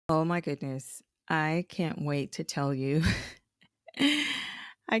Oh my goodness. I can't wait to tell you.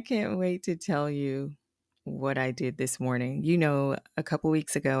 I can't wait to tell you what I did this morning. A couple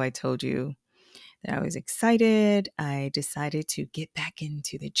weeks ago, I told you that I was excited. I decided to get back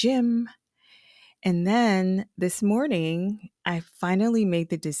into the gym. And then this morning, I finally made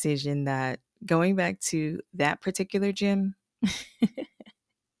the decision that going back to that particular gym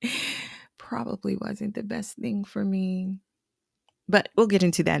probably wasn't the best thing for me. But we'll get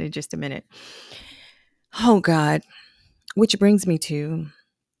into that in just a minute. Oh, God. Which brings me to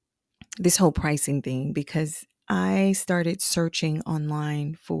this whole pricing thing because I started searching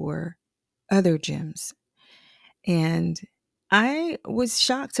online for other gyms. And I was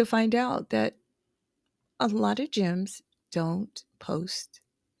shocked to find out that a lot of gyms don't post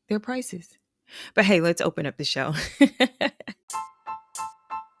their prices. But hey, let's open up the show.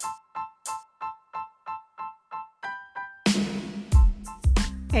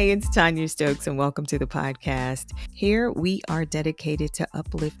 Hey, it's Tanya Stokes, and welcome to the podcast. Here, we are dedicated to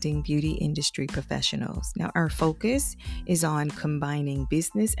uplifting beauty industry professionals. Now, our focus is on combining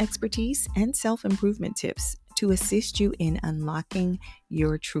business expertise and self improvement tips to assist you in unlocking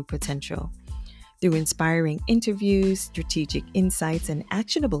your true potential. Through inspiring interviews, strategic insights, and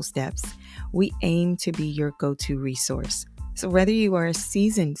actionable steps, we aim to be your go to resource. So, whether you are a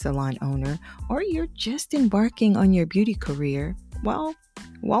seasoned salon owner or you're just embarking on your beauty career, well,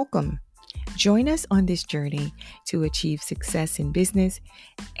 welcome. Join us on this journey to achieve success in business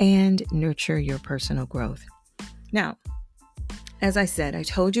and nurture your personal growth. Now, as I said, I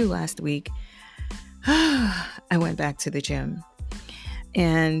told you last week, I went back to the gym.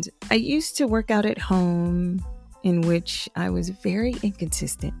 And I used to work out at home, in which I was very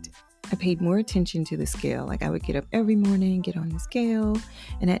inconsistent. I paid more attention to the scale. Like I would get up every morning, get on the scale,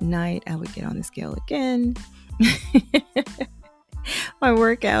 and at night I would get on the scale again. My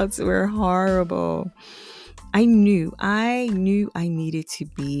workouts were horrible. I knew I needed to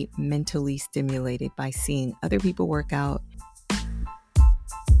be mentally stimulated by seeing other people work out.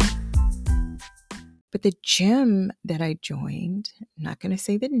 But the gym that I joined, I'm not going to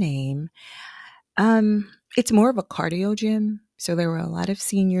say the name, it's more of a cardio gym. So there were a lot of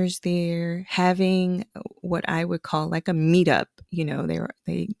seniors there having what I would call like a meetup.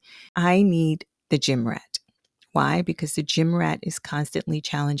 I need the gym rat. Why? Because the gym rat is constantly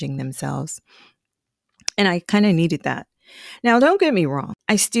challenging themselves. And I kind of needed that. Now, don't get me wrong.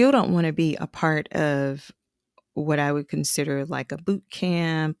 I still don't want to be a part of what I would consider like a boot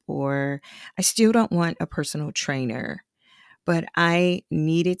camp, or I still don't want a personal trainer, but I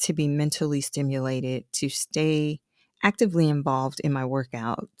needed to be mentally stimulated to stay actively involved in my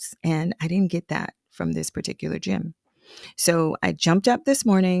workouts. And I didn't get that from this particular gym. So I jumped up this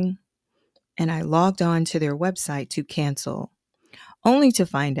morning and I logged on to their website to cancel, only to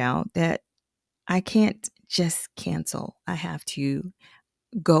find out that I can't just cancel. I have to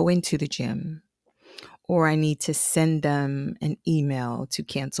go into the gym, or I need to send them an email to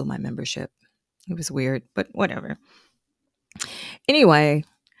cancel my membership. It was weird, but whatever. Anyway,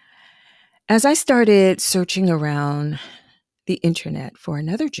 as I started searching around the internet for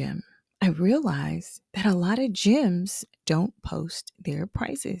another gym, I realized that a lot of gyms don't post their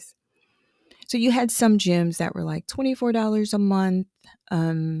prices. So you had some gyms that were like $24 a month,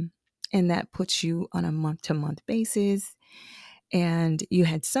 and that puts you on a month-to-month basis. And you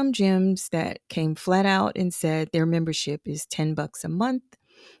had some gyms that came flat out and said their membership is $10 a month,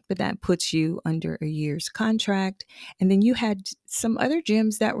 but that puts you under a year's contract. And then you had some other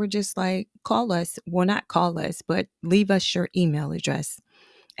gyms that were just like, call us. Well, not call us, but leave us your email address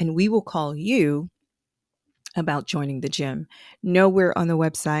and we will call you about joining the gym. Nowhere on the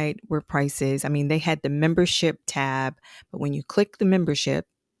website were prices. I mean, they had the membership tab, but when you click the membership,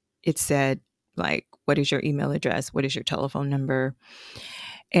 it said, like, what is your email address? What is your telephone number?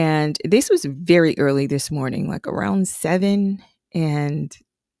 And this was very early this morning, like around 7. And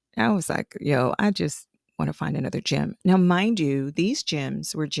I was like, yo, I just want to find another gym. Now, mind you, these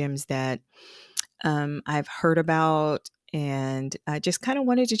gyms were gyms that I've heard about, and I just kind of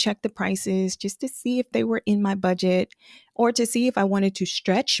wanted to check the prices just to see if they were in my budget, or to see if I wanted to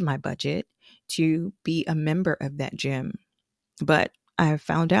stretch my budget to be a member of that gym. But I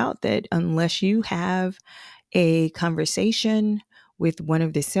found out that unless you have a conversation with one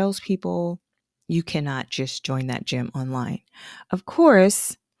of the salespeople, you cannot just join that gym online. Of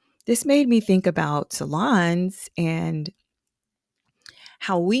course, this made me think about salons and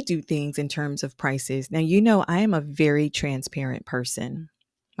how we do things in terms of prices. Now, I am a very transparent person.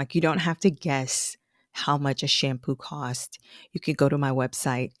 Like, you don't have to guess how much a shampoo costs. You can go to my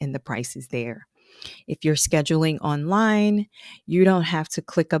website and the price is there. If you're scheduling online, you don't have to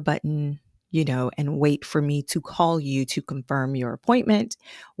click a button, and wait for me to call you to confirm your appointment.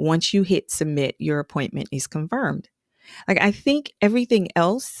 Once you hit submit, your appointment is confirmed. Like, I think everything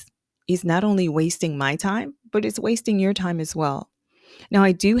else is not only wasting my time, but it's wasting your time as well. Now,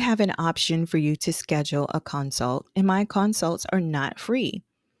 I do have an option for you to schedule a consult, and my consults are not free.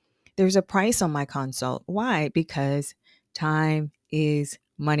 There's a price on my consult. Why? Because time is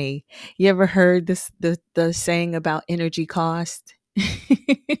money. You ever heard the saying about energy cost?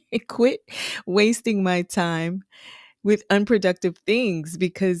 Quit wasting my time with unproductive things,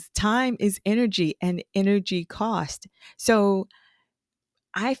 because time is energy and energy cost. So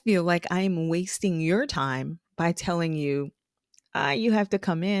I feel like I'm wasting your time by telling you, you have to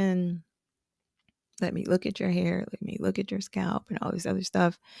come in, let me look at your hair, let me look at your scalp, and all this other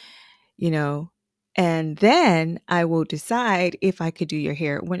stuff, you know. And then I will decide if I could do your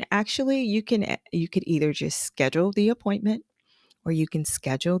hair, when actually you could either just schedule the appointment, or you can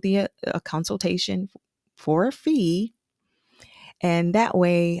schedule the a consultation for a fee. And that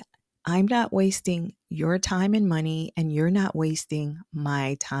way, I'm not wasting your time and money, and you're not wasting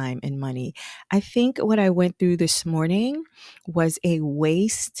my time and money. I think what I went through this morning was a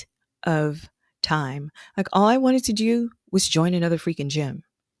waste of time. Like, all I wanted to do was join another freaking gym.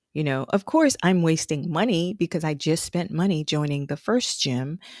 Of course, I'm wasting money because I just spent money joining the first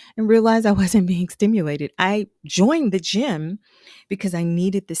gym and realized I wasn't being stimulated. I joined the gym because I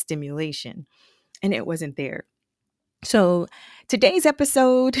needed the stimulation, and it wasn't there. So today's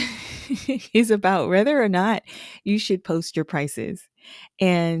episode is about whether or not you should post your prices.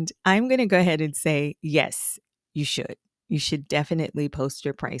 And I'm going to go ahead and say, yes, you should. You should definitely post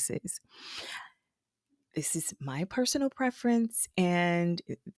your prices. This is my personal preference. And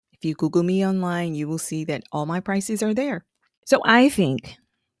if you Google me online, you will see that all my prices are there. So I think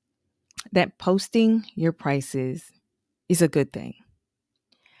that posting your prices is a good thing.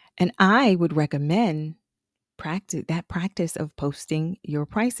 And I would recommend practice of posting your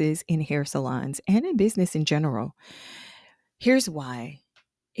prices in hair salons and in business in general. Here's why.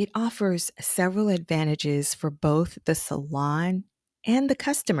 It offers several advantages for both the salon and the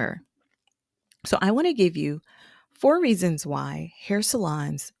customer. So I want to give you 4 reasons why hair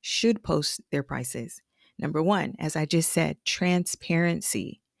salons should post their prices. Number 1, as I just said,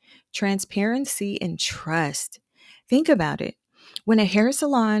 transparency. Transparency and trust. Think about it. When a hair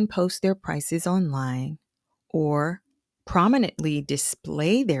salon posts their prices online, or prominently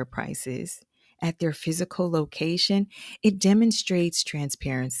display their prices at their physical location, it demonstrates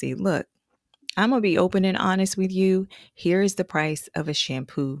transparency. Look, I'm going to be open and honest with you. Here is the price of a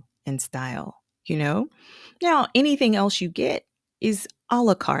shampoo and style. Now, anything else you get is a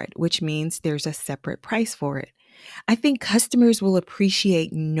la carte, which means there's a separate price for it. I think customers will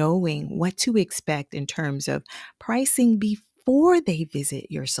appreciate knowing what to expect in terms of pricing before they visit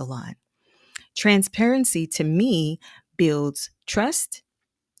your salon. Transparency, to me, builds trust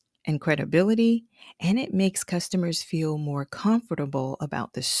and credibility, and it makes customers feel more comfortable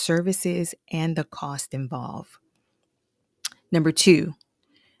about the services and the cost involved. Number 2,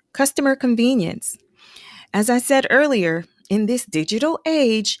 customer convenience. As I said earlier, in this digital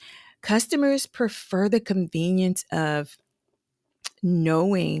age, customers prefer the convenience of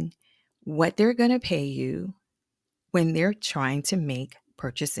knowing what they're going to pay you when they're trying to make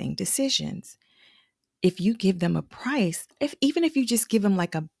purchasing decisions. If you give them a price, even if you just give them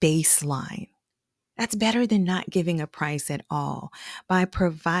like a baseline, that's better than not giving a price at all. By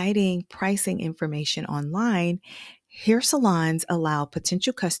providing pricing information online, hair salons allow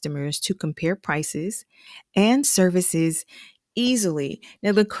potential customers to compare prices and services easily.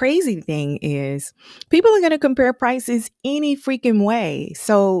 Now, the crazy thing is, people are going to compare prices any freaking way.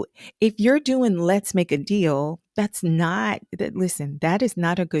 So if you're doing let's make a deal, listen, that is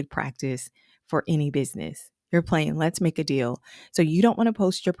not a good practice for any business. You're playing let's make a deal. So you don't want to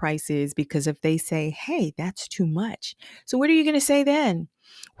post your prices, because if they say, hey, that's too much. So what are you going to say then?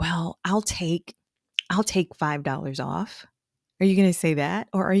 Well, I'll take $5 off. Are you going to say that?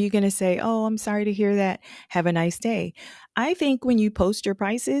 Or are you going to say, oh, I'm sorry to hear that. Have a nice day? I think when you post your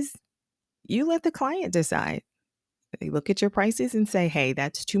prices, you let the client decide. They look at your prices and say, hey,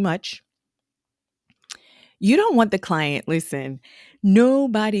 that's too much. You don't want the client, listen,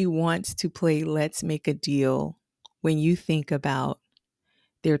 nobody wants to play let's make a deal when you think about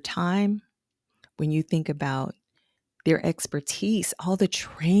their time, when you think about their expertise, all the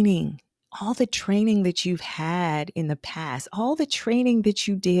training that you've had in the past, all the training that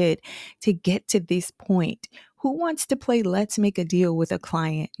you did to get to this point. Who wants to play let's make a deal with a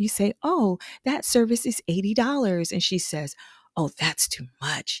client? You say, oh, that service is $80. And she says, oh, that's too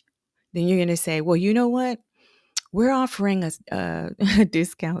much. Then you're going to say, well, you know what? We're offering a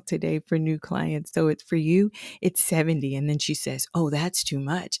discount today for new clients. So it's for you, it's 70. And then she says, oh, that's too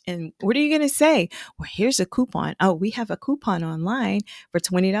much. And what are you going to say? Well, here's a coupon. Oh, we have a coupon online for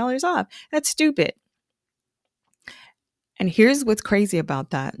 $20 off. That's stupid. And here's what's crazy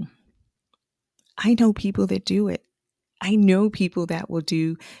about that. I know people that do it. I know people that will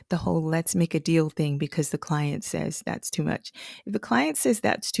do the whole let's make a deal thing because the client says that's too much. If the client says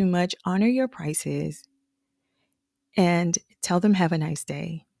that's too much, honor your prices and tell them have a nice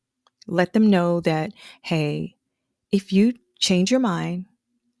day. Let them know that, hey, if you change your mind,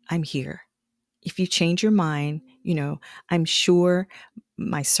 I'm here. If you change your mind, I'm sure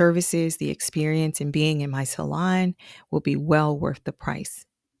my services, the experience and being in my salon will be well worth the price.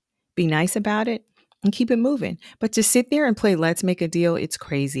 Be nice about it and keep it moving. But to sit there and play let's make a deal, it's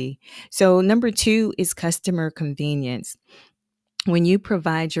crazy. So number 2 is customer convenience. When you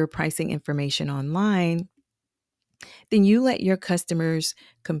provide your pricing information online, then you let your customers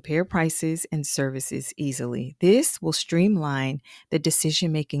compare prices and services easily. This will streamline the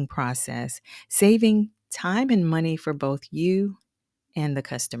decision-making process, saving time and money for both you and the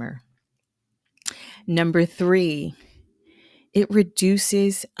customer. Number 3, it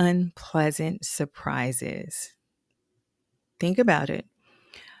reduces unpleasant surprises. Think about it.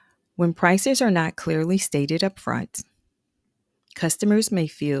 When prices are not clearly stated up front, customers may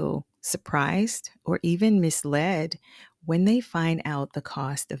feel surprised or even misled when they find out the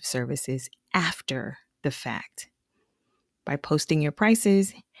cost of services after the fact. By posting your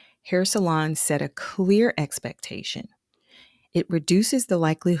prices, hair salons set a clear expectation. It reduces the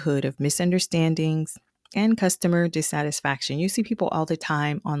likelihood of misunderstandings and customer dissatisfaction. You see people all the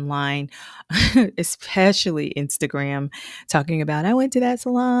time online, especially Instagram, talking about, I went to that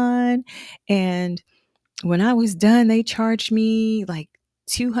salon and when I was done, they charged me like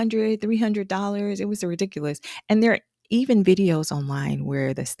 $200, $300. It was ridiculous. And there are even videos online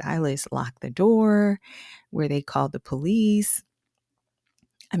where the stylist locked the door, where they called the police.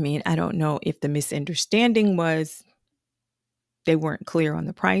 I mean, I don't know if the misunderstanding was they weren't clear on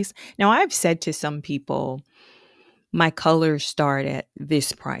the price. Now, I've said to some people, my colors start at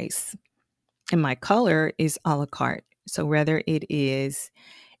this price, and my color is a la carte. So whether it is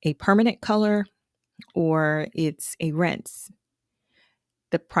a permanent color or it's a rinse,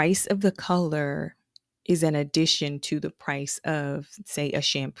 the price of the color is an addition to the price of, say, a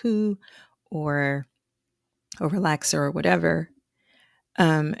shampoo or a relaxer or whatever.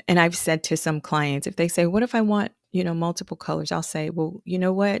 And I've said to some clients, if they say, what if I want, multiple colors? I'll say, well, you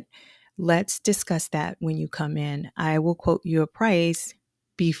know what? Let's discuss that when you come in. I will quote you a price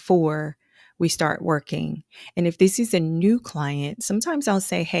before we start working. And if this is a new client, sometimes I'll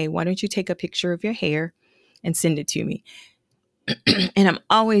say, hey, why don't you take a picture of your hair and send it to me? And I'm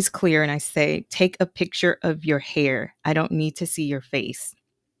always clear and I say, take a picture of your hair. I don't need to see your face.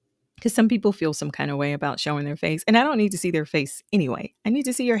 Because some people feel some kind of way about showing their face. And I don't need to see their face anyway. I need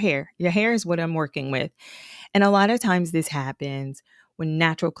to see your hair. Your hair is what I'm working with. And a lot of times this happens when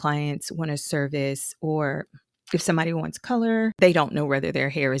natural clients want a service, or if somebody wants color, they don't know whether their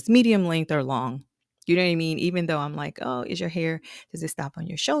hair is medium length or long. You know what I mean? Even though I'm like, oh, is your hair, does it stop on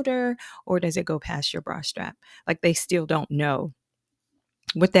your shoulder or does it go past your bra strap? Like they still don't know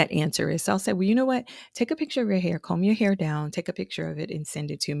what that answer is. So I'll say, well, you know what? Take a picture of your hair, comb your hair down, take a picture of it and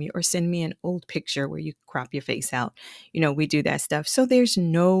send it to me, or send me an old picture where you crop your face out. We do that stuff. So there's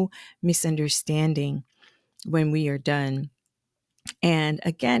no misunderstanding when we are done. And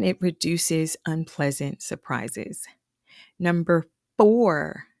again, it reduces unpleasant surprises. Number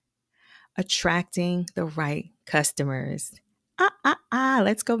 4, attracting the right customers.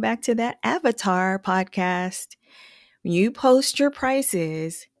 Let's go back to that Avatar podcast. When you post your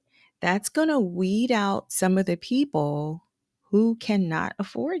prices, that's going to weed out some of the people who cannot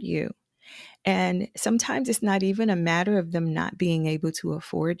afford you. And sometimes it's not even a matter of them not being able to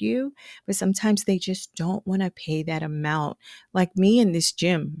afford you, but sometimes they just don't want to pay that amount. Like me in this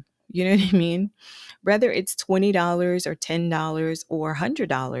gym, you know what I mean? Whether it's $20 or $10 or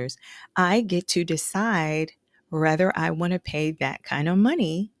 $100, I get to decide whether I want to pay that kind of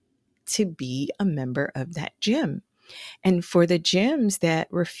money to be a member of that gym. And for the gyms that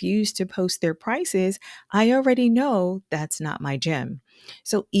refuse to post their prices, I already know that's not my gym.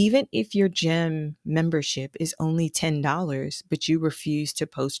 So even if your gym membership is only $10, but you refuse to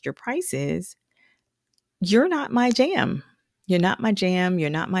post your prices, you're not my jam. You're not my jam. You're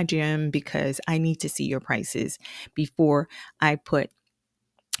not my gym, because I need to see your prices before I put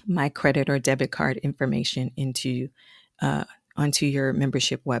my credit or debit card information uh, onto your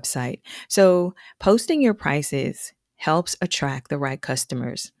membership website. So posting your prices helps attract the right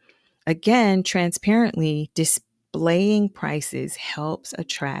customers. Again, transparently displaying prices helps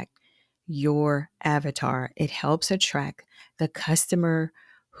attract your avatar. It helps attract the customer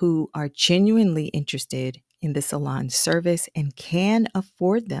who are genuinely interested in the salon service and can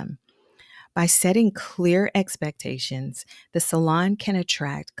afford them. By setting clear expectations, the salon can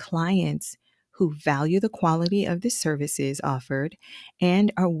attract clients who value the quality of the services offered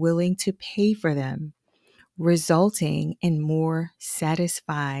and are willing to pay for them, resulting in more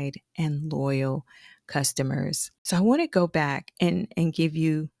satisfied and loyal customers. So I want to go back and give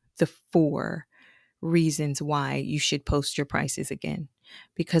you the four reasons why you should post your prices again: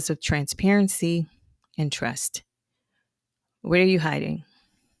 because of transparency and trust. What are you hiding?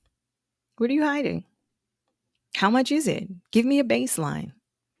 What are you hiding? How much is it? Give me a baseline.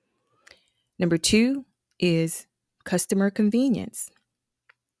 Number two is customer convenience.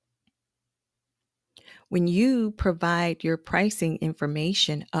 When you provide your pricing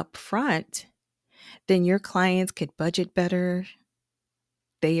information up front, then your clients could budget better.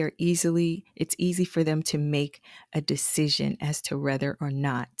 It's easy for them to make a decision as to whether or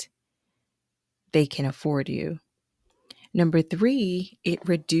not they can afford you. Number three, it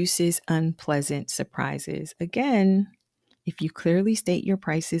reduces unpleasant surprises. Again, if you clearly state your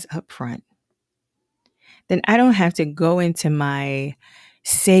prices up front, then I don't have to go into my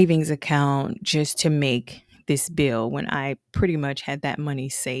savings account just to make this bill when I pretty much had that money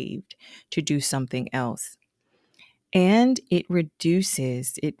saved to do something else. And it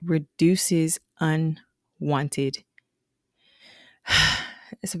reduces unwanted.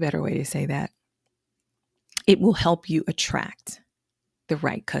 It's a better way to say that. It will help you attract the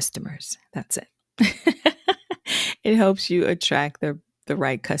right customers. That's it. It helps you attract the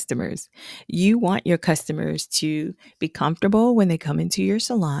right customers. You want your customers to be comfortable when they come into your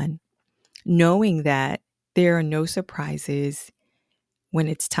salon, knowing that there are no surprises when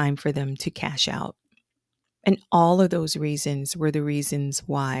it's time for them to cash out. And all of those reasons were the reasons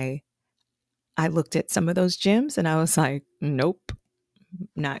why I looked at some of those gyms and I was like, nope,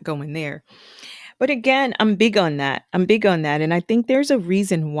 not going there. But again, I'm big on that. I'm big on that. And I think there's a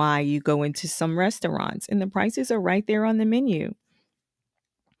reason why you go into some restaurants and the prices are right there on the menu.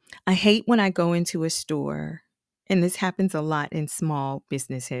 I hate when I go into a store, and this happens a lot in small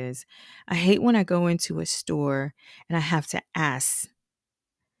businesses. I hate when I go into a store and I have to ask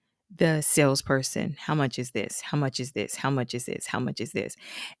the salesperson, how much is this? How much is this? How much is this? How much is this?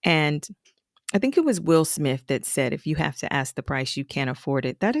 And I think it was Will Smith that said, if you have to ask the price, you can't afford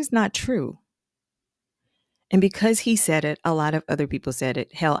it. That is not true. And because he said it, a lot of other people said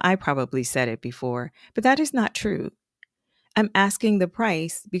it. Hell, I probably said it before, but that is not true. I'm asking the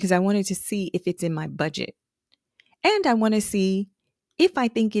price because I wanted to see if it's in my budget. And I want to see if I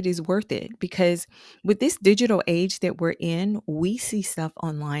think it is worth it. Because with this digital age that we're in, we see stuff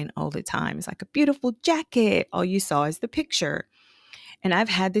online all the time. It's like a beautiful jacket. All you saw is the picture. And I've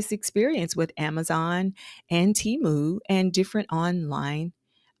had this experience with Amazon and Temu and different online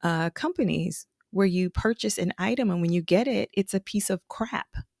companies where you purchase an item and when you get it, it's a piece of crap.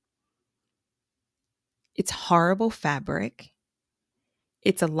 It's horrible fabric.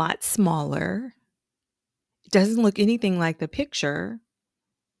 It's a lot smaller. It doesn't look anything like the picture.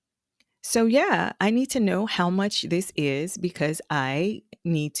 So, yeah, I need to know how much this is because I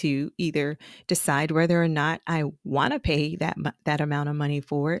need to either decide whether or not I want to pay that amount of money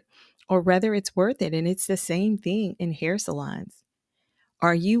for it or whether it's worth it. And it's the same thing in hair salons.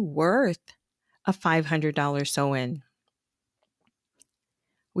 Are you worth a $500 sew-in?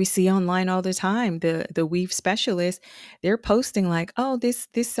 We see online all the time the weave specialists, they're posting like, oh, this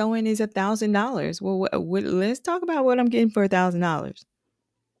sewing is $1,000. Well, let's talk about what I'm getting for $1,000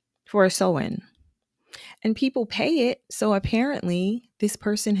 for a sew-in. And people pay it. So apparently, this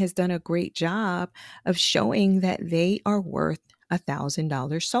person has done a great job of showing that they are worth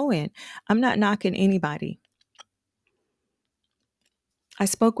 $1,000 sew-in. I'm not knocking anybody. I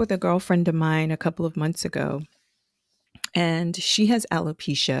spoke with a girlfriend of mine a couple of months ago, and she has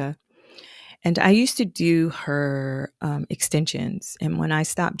alopecia. And I used to do her extensions. And when I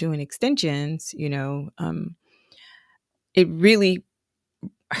stopped doing extensions, it really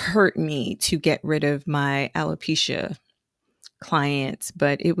hurt me to get rid of my alopecia clients,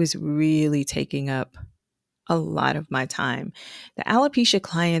 but it was really taking up a lot of my time. The alopecia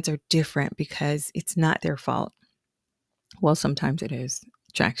clients are different because it's not their fault. Well, sometimes it is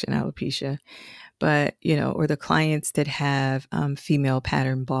traction alopecia, but or the clients that have female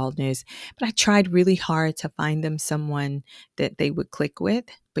pattern baldness. But I tried really hard to find them someone that they would click with.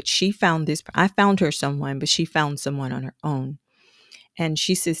 But I found her someone, but she found someone on her own. And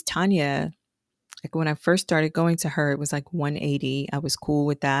she says, Tanya, like when I first started going to her, it was like 180. I was cool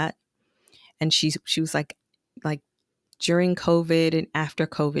with that. And she was like during COVID and after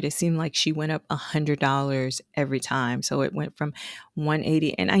COVID, it seemed like she went up $100 every time. So it went from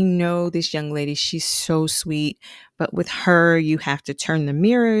 180. And I know this young lady, she's so sweet, but with her, you have to turn the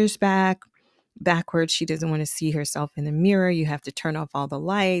mirrors backwards. She doesn't want to see herself in the mirror. You have to turn off all the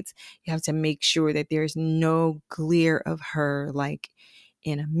lights. You have to make sure that there's no glare of her like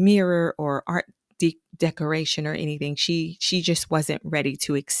in a mirror or art decoration or anything. She just wasn't ready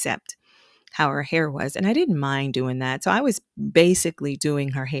to accept how her hair was. And I didn't mind doing that. So I was basically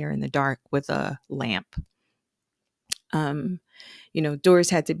doing her hair in the dark with a lamp. Um, doors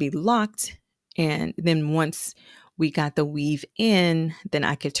had to be locked. And then once we got the weave in, then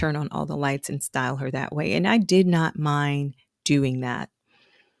I could turn on all the lights and style her that way. And I did not mind doing that.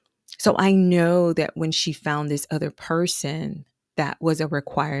 So I know that when she found this other person, that was a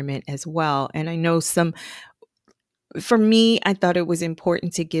requirement as well. And I know for me, I thought it was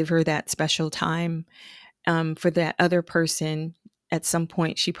important to give her that special time. For that other person, at some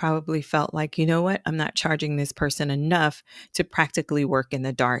point, she probably felt like, you know what, I'm not charging this person enough to practically work in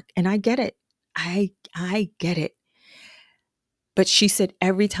the dark. And I get it. I get it. But she said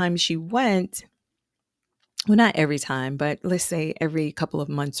every time she went, well, not every time, but let's say every couple of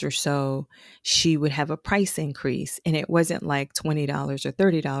months or so, she would have a price increase. And it wasn't like $20 or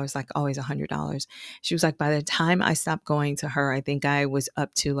 $30, like always $100. She was like, by the time I stopped going to her, I think I was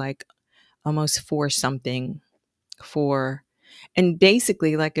up to like almost four something for, and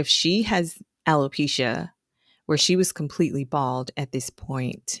basically, like if she has alopecia, where she was completely bald at this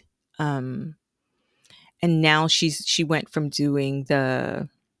point, and now she went from doing the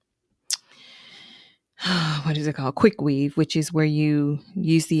what is it called? Quick weave, which is where you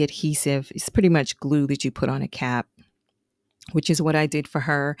use the adhesive. It's pretty much glue that you put on a cap, which is what I did for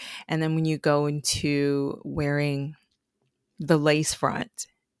her. And then when you go into wearing the lace front,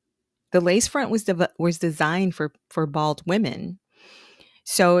 was designed for bald women.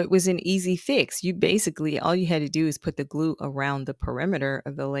 So it was an easy fix. You basically, all you had to do is put the glue around the perimeter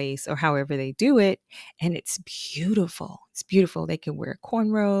of the lace or however they do it. And it's beautiful. It's beautiful. They can wear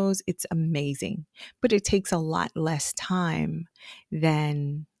cornrows. It's amazing. But it takes a lot less time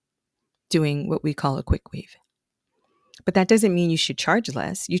than doing what we call a quick weave. But that doesn't mean you should charge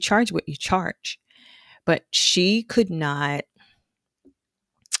less. You charge what you charge. But she could not,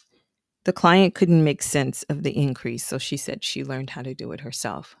 the client couldn't make sense of the increase. So she said she learned how to do it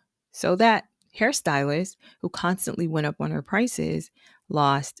herself. So that hairstylist who constantly went up on her prices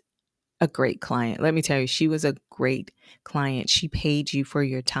lost a great client. Let me tell you, she was a great client. She paid you for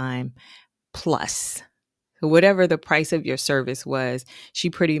your time plus. So whatever the price of your service was,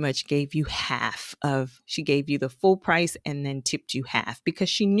 she pretty much gave you she gave you the full price and then tipped you half because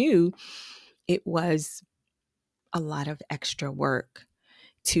she knew it was a lot of extra work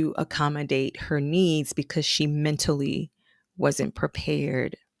to accommodate her needs because she mentally wasn't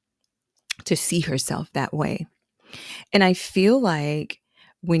prepared to see herself that way. And I feel like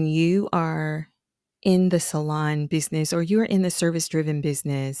when you are in the salon business or you're in the service driven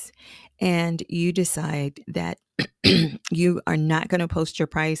business and you decide that you are not going to post your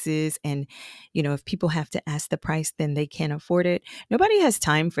prices and if people have to ask the price then they can't afford it. Nobody has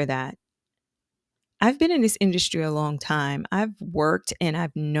time for that. I've been in this industry a long time. I've worked and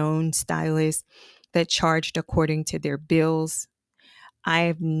I've known stylists that charged according to their bills.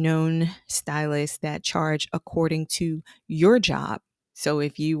 I've known stylists that charge according to your job. So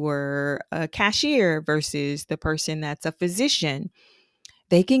if you were a cashier versus the person that's a physician,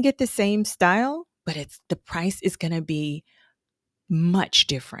 they can get the same style, but the price is going to be much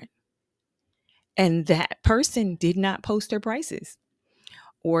different. And that person did not post her prices.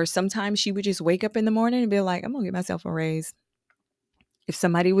 Or sometimes she would just wake up in the morning and be like, I'm going to get myself a raise. If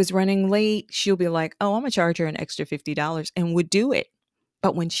somebody was running late, she'll be like, oh, I'm going to charge her an extra $50 and would do it.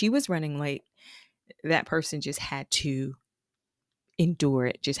 But when she was running late, that person just had to endure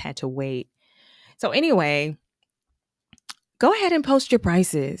it, just had to wait. So anyway, go ahead and post your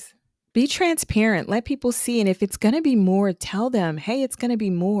prices. Be transparent. Let people see. And if it's going to be more, tell them, hey, it's going to be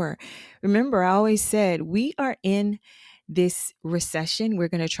more. Remember, I always said we are in this recession. We're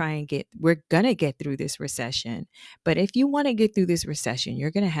going to get through this recession. But if you want to get through this recession,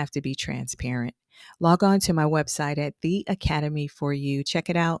 you're going to have to be transparent. Log on to my website at The Academy for You. Check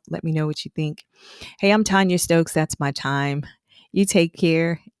it out. Let me know what you think. Hey, I'm Tanya Stokes. That's my time. You take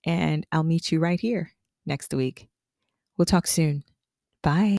care, and I'll meet you right here next week. We'll talk soon. Bye.